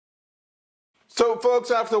So, folks,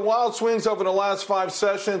 after the wild swings over the last 5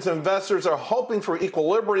 sessions, investors are hoping for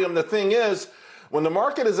equilibrium. The thing is, when the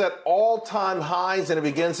market is at all-time highs and it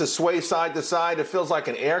begins to sway side to side, it feels like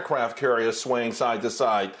an aircraft carrier swaying side to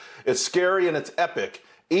side. It's scary and it's epic.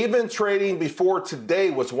 Even trading before today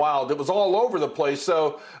was wild. It was all over the place.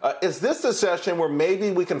 So is this the session where maybe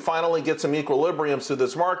we can finally get some equilibrium to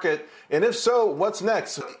this market? And if so, what's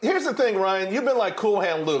next? Here's the thing, Ryan. You've been like Cool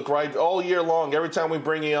Hand Luke, right? All year long. Every time we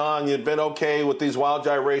bring you on, you've been okay with these wild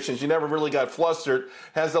gyrations. You never really got flustered.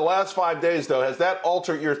 Has the last 5 days, though, has that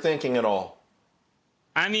altered your thinking at all?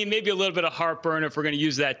 I mean, maybe a little bit of heartburn if we're going to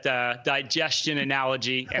use that digestion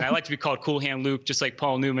analogy. And I like to be called Cool Hand Luke, just like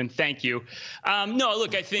Paul Newman. Thank you. No,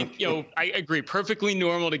 look, I think, I agree. Perfectly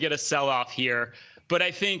normal to get a sell-off here. But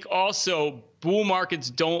I think also bull markets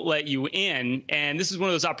don't let you in. And this is one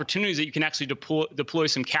of those opportunities that you can actually deploy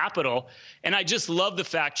some capital. And I just love the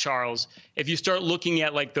fact, Charles, if you start looking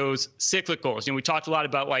at like those cyclicals, we talked a lot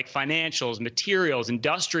about like financials, materials,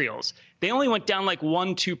 industrials. They only went down like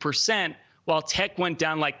 1-2%. While tech went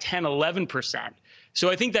down like 10, 11%. So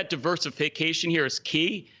I think that diversification here is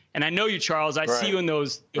key. And I know you, Charles. I see you in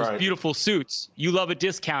those beautiful suits. You love a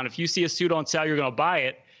discount. If you see a suit on sale, you're going to buy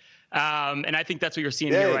it. And I think that's what you're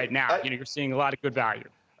seeing here right now. You're seeing a lot of good value.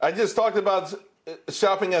 I just talked about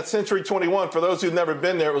shopping at Century 21. For those who've never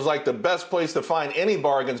been there, it was like the best place to find any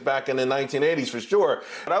bargains back in the 1980s for sure.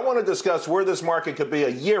 But I want to discuss where this market could be a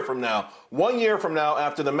year from now. 1 year from now,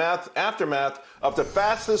 after the aftermath of the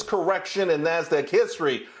fastest correction in NASDAQ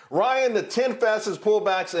history. Ryan, the 10 fastest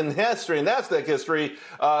pullbacks in history, in NASDAQ history,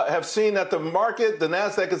 have seen that the market, the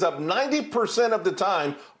NASDAQ, is up 90% of the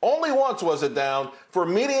time. Only once was it down for a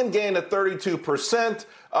median gain of 32%.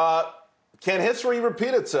 Can history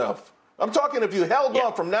repeat itself? I'm talking if you held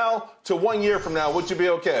on from now to 1 year from now, would you be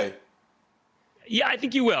okay? Yeah, I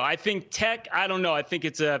think you will. I think tech, I don't know. I think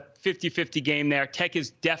it's a 50-50 game there. Tech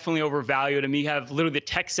is definitely overvalued. I mean, you have literally the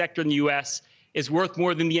tech sector in the U.S. is worth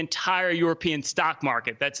more than the entire European stock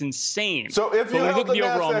market. That's insane. So if you held the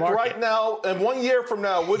NASDAQ right now and 1 year from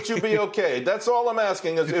now, would you be okay? That's all I'm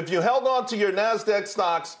asking is if you held on to your NASDAQ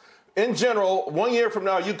stocks in general, 1 year from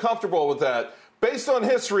now, are you comfortable with that? Based on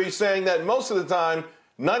history saying that most of the time,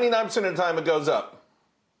 99% of the time it goes up.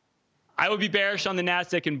 I would be bearish on the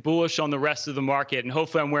NASDAQ and bullish on the rest of the market. And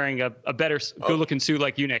hopefully I'm wearing a better good-looking suit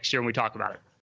like you next year when we talk about it.